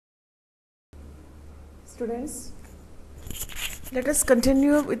Students, let us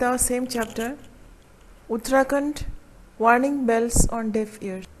continue with our same chapter, Uttarakhand, Warning Bells on Deaf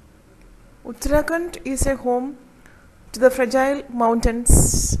Ears. Uttarakhand is a home to the fragile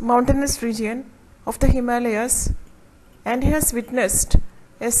mountainous region of the Himalayas and has witnessed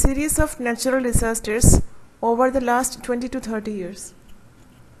a series of natural disasters over the last 20 to 30 years.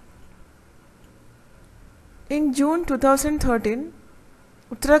 In June 2013,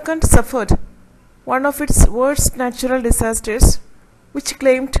 Uttarakhand suffered one of its worst natural disasters, which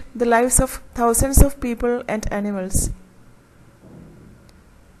claimed the lives of thousands of people and animals.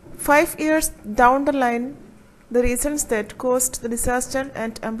 5 years down the line, the reasons that caused the disaster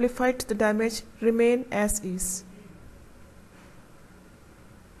and amplified the damage remain as is.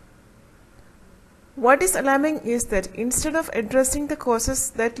 What is alarming is that instead of addressing the causes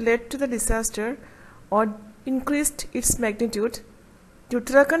that led to the disaster or increased its magnitude, the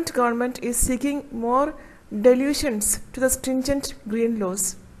Uttarakhand government is seeking more dilutions to the stringent green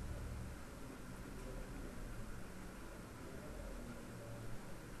laws.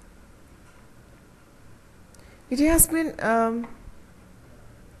 It has been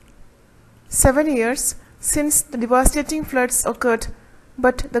 7 years since the devastating floods occurred,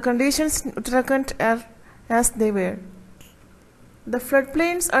 but the conditions in Uttarakhand are as they were. The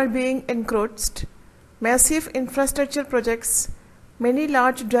floodplains are being encroached, massive infrastructure projects, many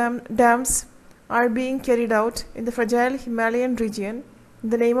large dams are being carried out in the fragile Himalayan region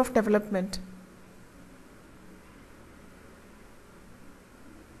in the name of development.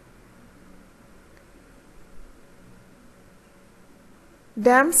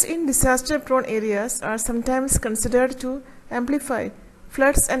 Dams in disaster-prone areas are sometimes considered to amplify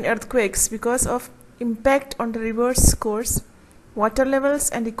floods and earthquakes because of impact on the river's course, water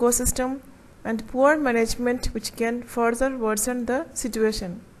levels and ecosystem, and poor management, which can further worsen the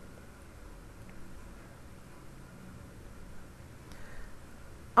situation.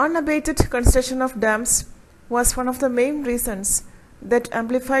 Unabated construction of dams was one of the main reasons that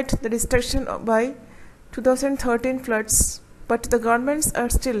amplified the destruction by 2013 floods, but the governments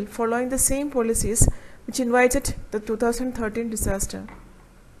are still following the same policies which invited the 2013 disaster.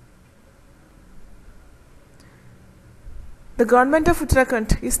 The government of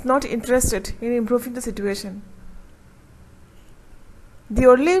Uttarakhand is not interested in improving the situation. The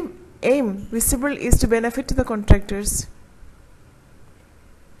only aim visible is to benefit the contractors.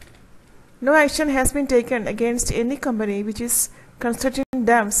 No action has been taken against any company which is constructing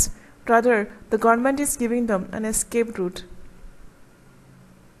dams. Rather, the government is giving them an escape route.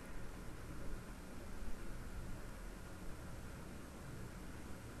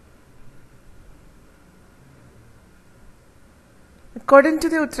 According to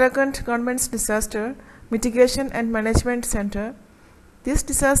the Uttarakhand government's Disaster Mitigation and Management Center, these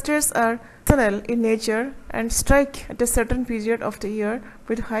disasters are seasonal in nature and strike at a certain period of the year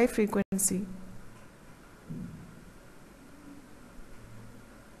with high frequency.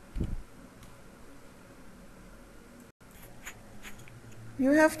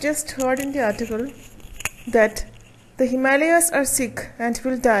 You have just heard in the article that the Himalayas are sick and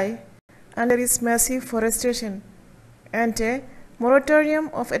will die, and there is massive forestation and a moratorium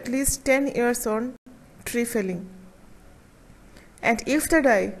of at least 10 years on tree felling. And if they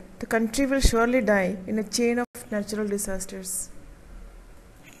die, the country will surely die in a chain of natural disasters.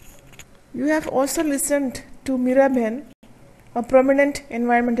 You have also listened to Miraben, a prominent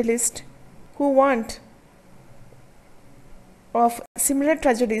environmentalist, who warned of similar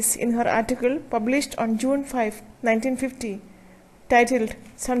tragedies in her article published on June 5, 1950, titled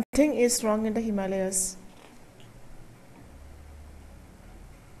 "Something is Wrong in the Himalayas."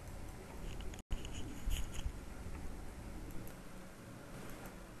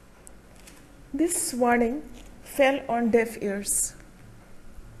 This warning fell on deaf ears.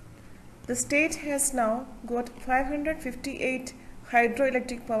 The state has now got 558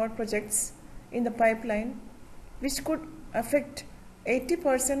 hydroelectric power projects in the pipeline, which could affect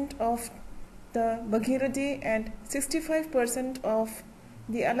 80% of the Bhagirathi and 65% of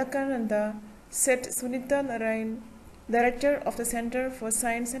the Alakananda, said Sunita Narayan, Director of the Center for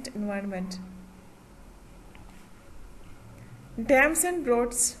Science and Environment. Dams and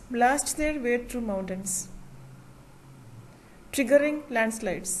broads blast their way through mountains, triggering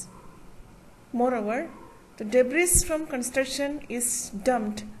landslides. Moreover, the debris from construction is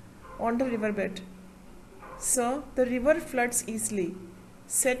dumped on the riverbed, so the river floods easily,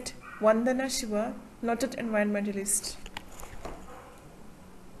 said Vandana Shiva, noted environmentalist.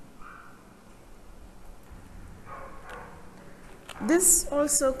 This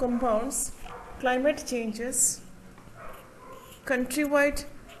also compounds climate changes. Countrywide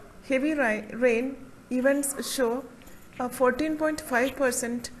heavy rain events show a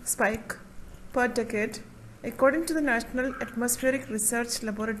 14.5% spike per decade, according to the National Atmospheric Research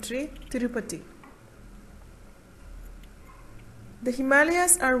Laboratory, Tirupati. The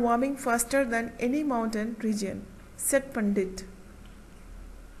Himalayas are warming faster than any mountain region, said Pandit.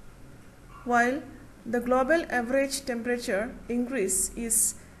 While the global average temperature increase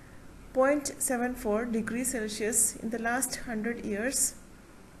is 0.74 degrees Celsius in the last 100 years,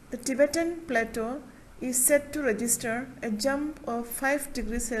 the Tibetan Plateau is set to register a jump of 5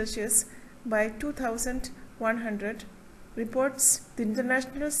 degrees Celsius by 2100, reports the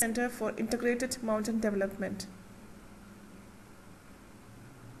International Center for Integrated Mountain Development.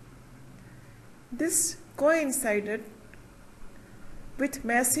 This coincided with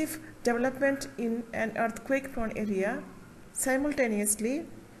massive development in an earthquake-prone area. Simultaneously,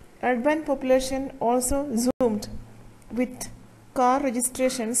 urban population also zoomed, with car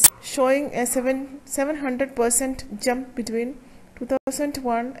registrations showing a 700% jump between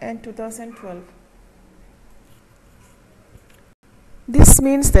 2001 and 2012. This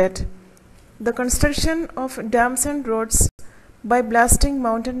means that the construction of dams and roads by blasting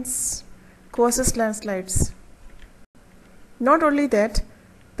mountains causes landslides. Not only that,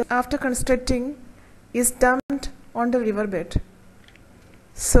 after constructing is dumped on the riverbed,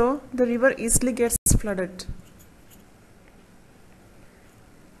 so the river easily gets flooded.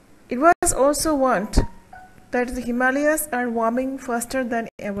 It was also warned that the Himalayas are warming faster than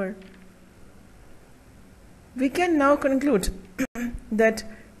ever. We can now conclude that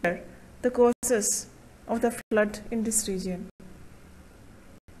the causes of the flood in this region.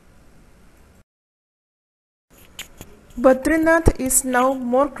 Badrinath is now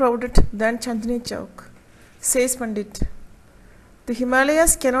more crowded than Chandni Chowk, says Pandit. The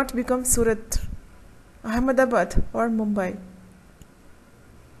Himalayas cannot become Surat, Ahmedabad or Mumbai.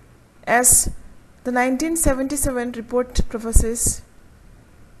 As the 1977 report prophesies,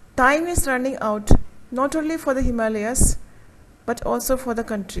 time is running out not only for the Himalayas but also for the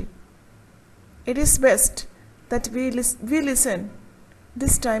country. It is best that we listen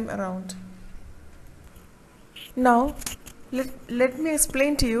this time around. Now, let me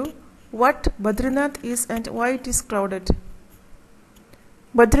explain to you what Badrinath is and why it is crowded.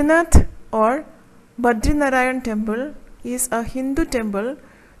 Badrinath or Badrinarayan temple is a Hindu temple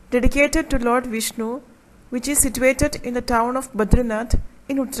dedicated to Lord Vishnu, which is situated in the town of Badrinath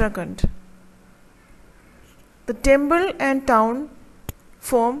in Uttarakhand. The temple and town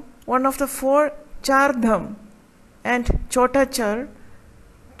form one of the 4 Char Dham and Chota Char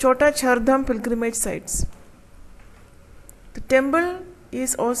Dham pilgrimage sites. The temple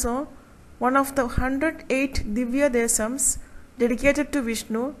is also one of the 108 Divya Desams dedicated to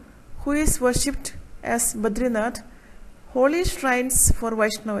Vishnu, who is worshipped as Badrinath, holy shrines for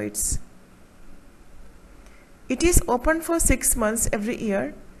Vaishnavites. It is open for 6 months every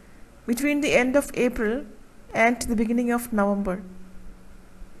year, between the end of April and the beginning of November.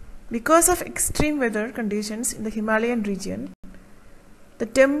 Because of extreme weather conditions in the Himalayan region, the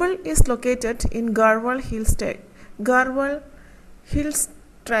temple is located in Garhwal Hills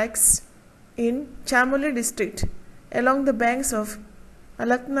tracts in Chamoli district along the banks of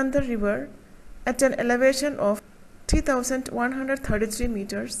Alaknanda river at an elevation of 3,133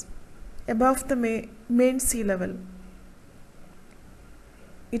 meters above the main sea level.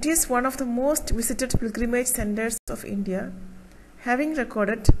 It is one of the most visited pilgrimage centers of India, having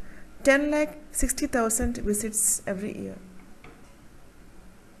recorded 10,60,000 visits every year.